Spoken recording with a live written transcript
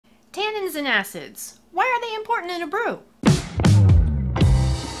Tannins and acids. Why are they important in a brew?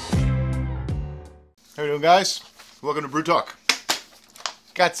 How you doing, guys? Welcome to Brew Talk.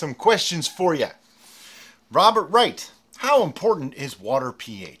 Got some questions for you. Robert Wright, how important is water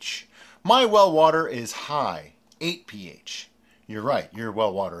pH? My well water is high, 8 pH. You're right, your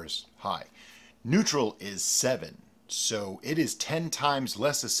well water is high. Neutral is 7, so it is 10 times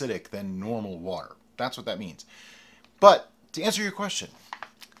less acidic than normal water. That's what that means. But to answer your question,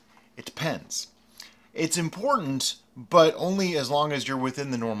 it depends. It's important, but only as long as you're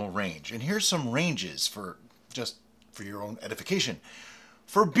within the normal range. And here's some ranges for your own edification.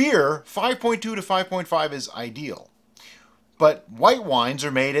 For beer, 5.2 to 5.5 is ideal. But white wines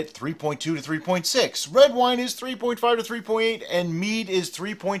are made at 3.2 to 3.6. Red wine is 3.5 to 3.8, and mead is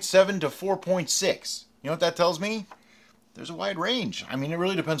 3.7 to 4.6. You know what that tells me? There's a wide range. I mean, it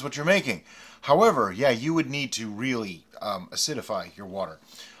really depends what you're making. However, yeah, you would need to really acidify your water.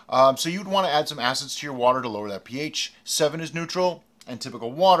 So you'd want to add some acids to your water to lower that pH. 7 is neutral and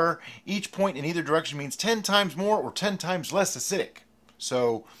typical water. Each point in either direction means 10 times more or 10 times less acidic.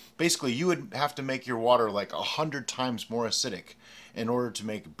 So basically you would have to make your water like 100 times more acidic in order to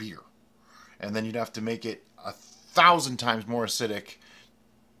make beer. And then you'd have to make it 1,000 times more acidic,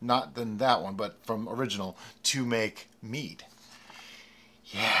 not than that one, but from original, to make mead.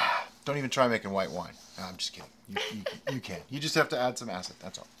 Yeah, don't even try making white wine. No, I'm just kidding. You can. You just have to add some acid,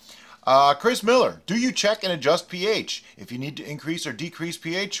 that's all. Chris Miller, do you check and adjust pH? If you need to increase or decrease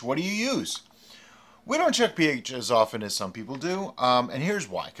pH, what do you use? We don't check pH as often as some people do, and here's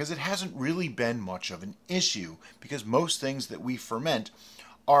why. Because it hasn't really been much of an issue, because most things that we ferment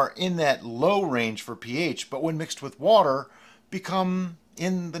are in that low range for pH, but when mixed with water, become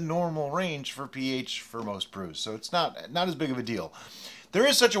in the normal range for pH for most brews. So it's not as big of a deal. There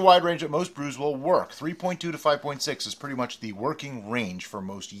is such a wide range that most brews will work. 3.2 to 5.6 is pretty much the working range for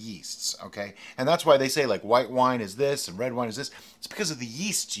most yeasts, okay? And that's why they say like white wine is this and red wine is this. It's because of the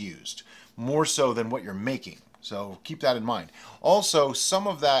yeasts used, more so than what you're making. So keep that in mind. Also, some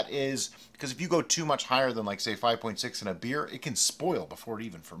of that is because if you go too much higher than like say 5.6 in a beer, it can spoil before it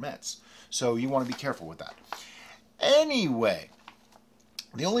even ferments. So you want to be careful with that. Anyway,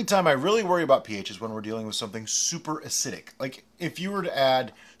 the only time I really worry about pH is when we're dealing with something super acidic. Like if you were to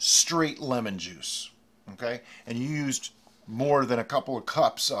add straight lemon juice, okay, and you used more than a couple of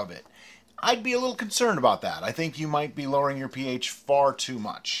cups of it, I'd be a little concerned about that. I think you might be lowering your pH far too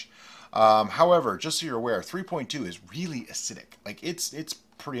much. However, just so you're aware, 3.2 is really acidic. Like it's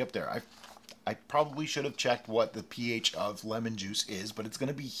pretty up there. I probably should have checked what the pH of lemon juice is, but it's going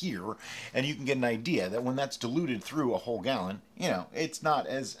to be here, and you can get an idea that when that's diluted through a whole gallon, you know, it's not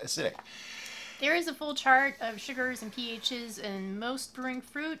as acidic. There is a full chart of sugars and pHs in most brewing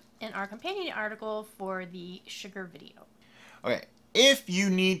fruit in our companion article for the sugar video. Okay, if you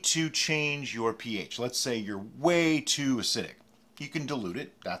need to change your pH, let's say you're way too acidic, you can dilute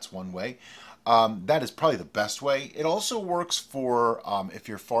it. That's one way. That is probably the best way. It also works for if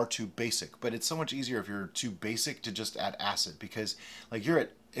you're far too basic, but it's so much easier if you're too basic to just add acid, because like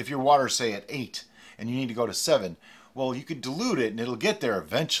if your water's say at 8 and you need to go to 7, well, you could dilute it and it'll get there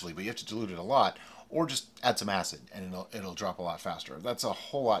eventually, but you have to dilute it a lot, or just add some acid and it'll drop a lot faster. That's a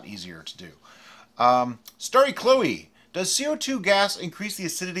whole lot easier to do. Starry Chloe, does CO2 gas increase the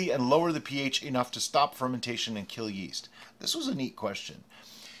acidity and lower the pH enough to stop fermentation and kill yeast? This was a neat question.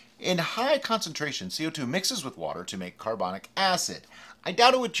 In high concentration, CO2 mixes with water to make carbonic acid. I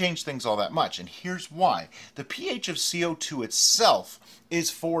doubt it would change things all that much, and here's why. The pH of CO2 itself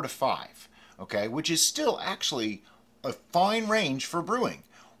is 4 to 5, okay, which is still actually a fine range for brewing.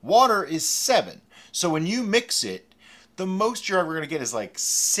 Water is 7, so when you mix it, the most you're ever going to get is like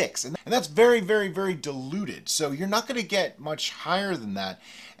 6, and that's very, very, very diluted, so you're not going to get much higher than that.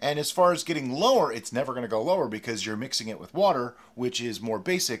 And as far as getting lower, it's never going to go lower because you're mixing it with water, which is more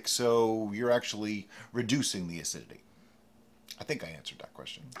basic, so you're actually reducing the acidity. I think I answered that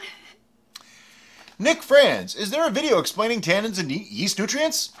question. Nick Franz, is there a video explaining tannins and yeast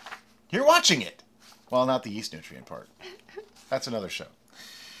nutrients? You're watching it. Well, not the yeast nutrient part. That's another show.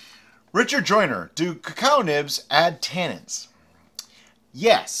 Richard Joyner, do cacao nibs add tannins?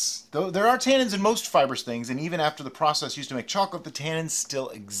 Yes, though there are tannins in most fibrous things, and even after the process used to make chocolate, the tannins still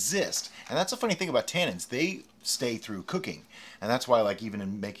exist. And that's a funny thing about tannins. They stay through cooking. And that's why, like, even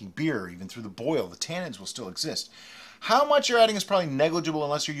in making beer, even through the boil, the tannins will still exist. How much you're adding is probably negligible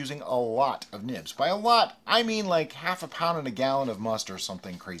unless you're using a lot of nibs. By a lot, I mean like half a pound in a gallon of must or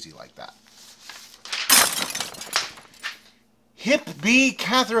something crazy like that. Hip B.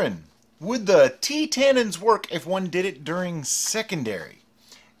 Catherine, would the T tannins work if one did it during secondary?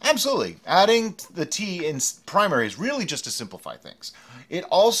 Absolutely. Adding the tea in primary is really just to simplify things. It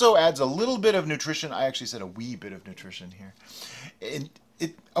also adds a little bit of nutrition. I actually said a wee bit of nutrition here.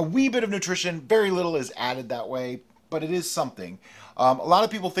 A wee bit of nutrition, very little is added that way, but it is something. A lot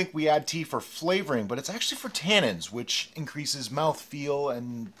of people think we add tea for flavoring, but it's actually for tannins, which increases mouthfeel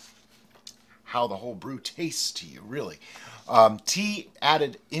and how the whole brew tastes to you, really. Tea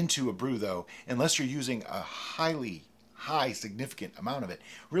added into a brew, though, unless you're using a high significant amount of it,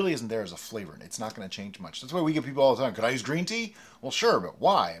 really isn't there as a flavor, and it's not going to change much. That's why we get people all the time, could I use green tea? Well, sure, but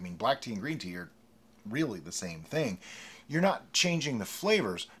why? I mean, black tea and green tea are really the same thing. You're not changing the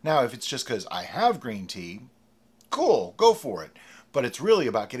flavors. Now, if it's just because I have green tea, cool, go for it. But it's really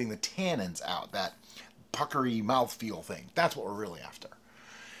about getting the tannins out, that puckery mouthfeel thing. That's what we're really after.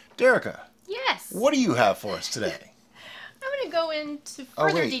 Derica. Yes. What do you have for us today? I'm going to go into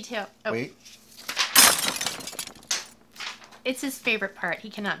further detail. Oh, wait. It's his favorite part. He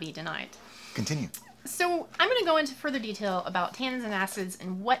cannot be denied. Continue. So I'm going to go into further detail about tannins and acids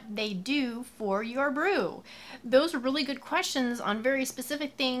and what they do for your brew. Those are really good questions on very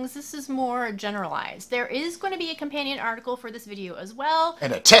specific things. This is more generalized. There is going to be a companion article for this video as well.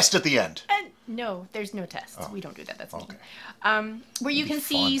 And a test at the end. No, there's no tests. Oh. We don't do that. That's okay. Where you can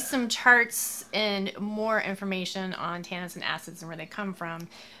see some charts and more information on tannins and acids and where they come from,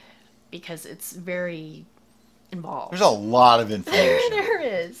 because it's very involved. There's a lot of information. There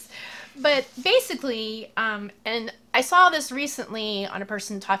is. But basically, and I saw this recently on a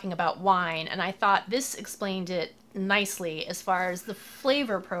person talking about wine, and I thought this explained it nicely as far as the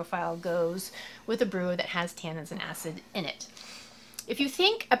flavor profile goes with a brew that has tannins and acid in it. If you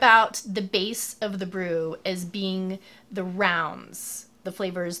think about the base of the brew as being the rounds, the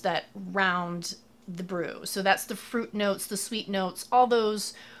flavors that round the brew. So that's the fruit notes, the sweet notes, all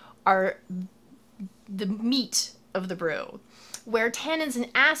those are the meat of the brew. Where tannins and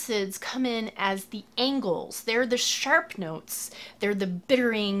acids come in as the angles. They're the sharp notes. They're the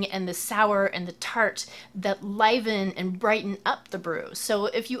bittering and the sour and the tart that liven and brighten up the brew. So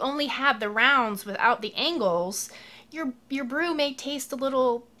if you only have the rounds without the angles, your brew may taste a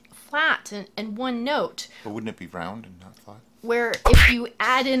little flat and one note. But wouldn't it be round and not flat? Where if you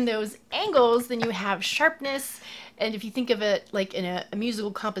add in those angles, then you have sharpness. And if you think of it like in a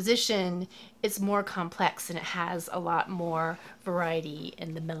musical composition, it's more complex and it has a lot more variety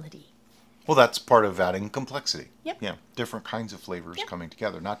in the melody. Well, that's part of adding complexity. Yep. Yeah, different kinds of flavors Yep. coming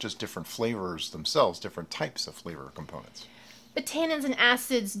together, not just different flavors themselves, different types of flavor components. But tannins and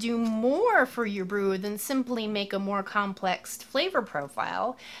acids do more for your brew than simply make a more complex flavor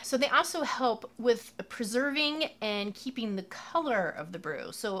profile. So they also help with preserving and keeping the color of the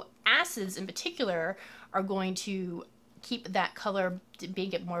brew. So acids in particular are going to keep that color to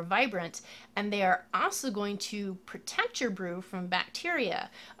make it more vibrant, and they are also going to protect your brew from bacteria.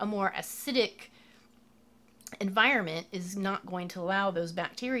 A more acidic environment is not going to allow those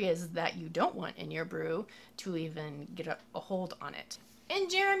bacteria that you don't want in your brew to even get a hold on it. In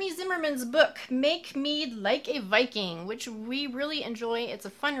Jeremy Zimmerman's book, Make Mead Like a Viking, which we really enjoy. It's a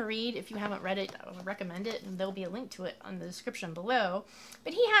fun read. If you haven't read it, I would recommend it, and there'll be a link to it on the description below.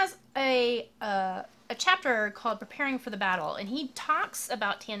 But he has a chapter called Preparing for the Battle, and he talks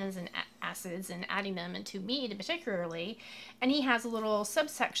about tannins and acids and adding them into mead particularly, and he has a little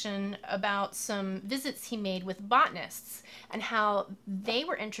subsection about some visits he made with botanists and how they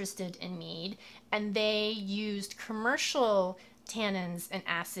were interested in mead, and they used commercial tannins and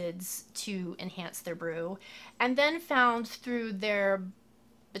acids to enhance their brew, and then found through their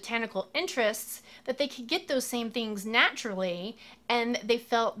botanical interests that they could get those same things naturally, and they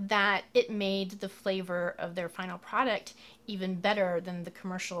felt that it made the flavor of their final product even better than the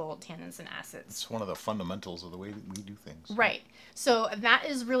commercial tannins and acids. It's one of the fundamentals of the way that we do things. Right. So that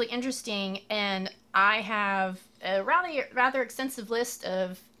is really interesting, and I have a rather extensive list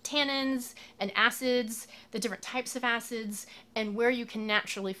of tannins and acids, the different types of acids, and where you can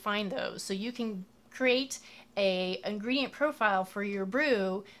naturally find those. So you can create a ingredient profile for your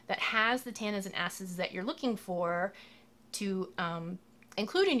brew that has the tannins and acids that you're looking for to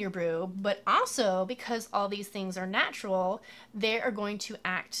include in your brew, but also because all these things are natural, they are going to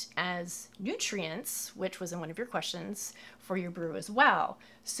act as nutrients, which was in one of your questions, for your brew as well.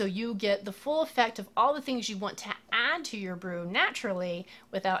 So you get the full effect of all the things you want to add to your brew naturally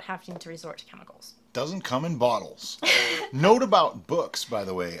without having to resort to chemicals. Doesn't come in bottles. Note about books, by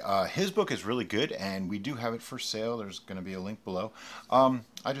the way. His book is really good, and we do have it for sale. There's going to be a link below.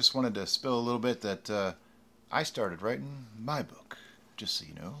 I just wanted to spill a little bit that I started writing my book, just so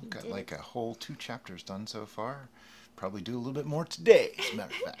you know. Got like a whole 2 chapters done so far. Probably do a little bit more today, as a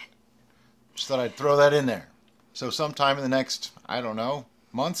matter of fact. Just thought I'd throw that in there. So sometime in the next, I don't know,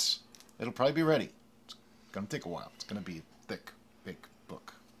 months, it'll probably be ready. It's going to take a while. It's going to be a thick, big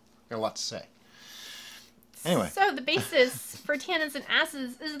book. Got a lot to say. Anyway. So the basis for tannins and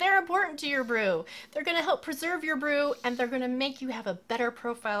acids is they're important to your brew. They're going to help preserve your brew, and they're going to make you have a better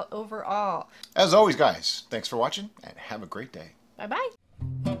profile overall. As always, guys, thanks for watching, and have a great day.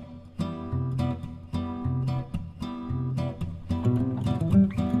 Bye-bye.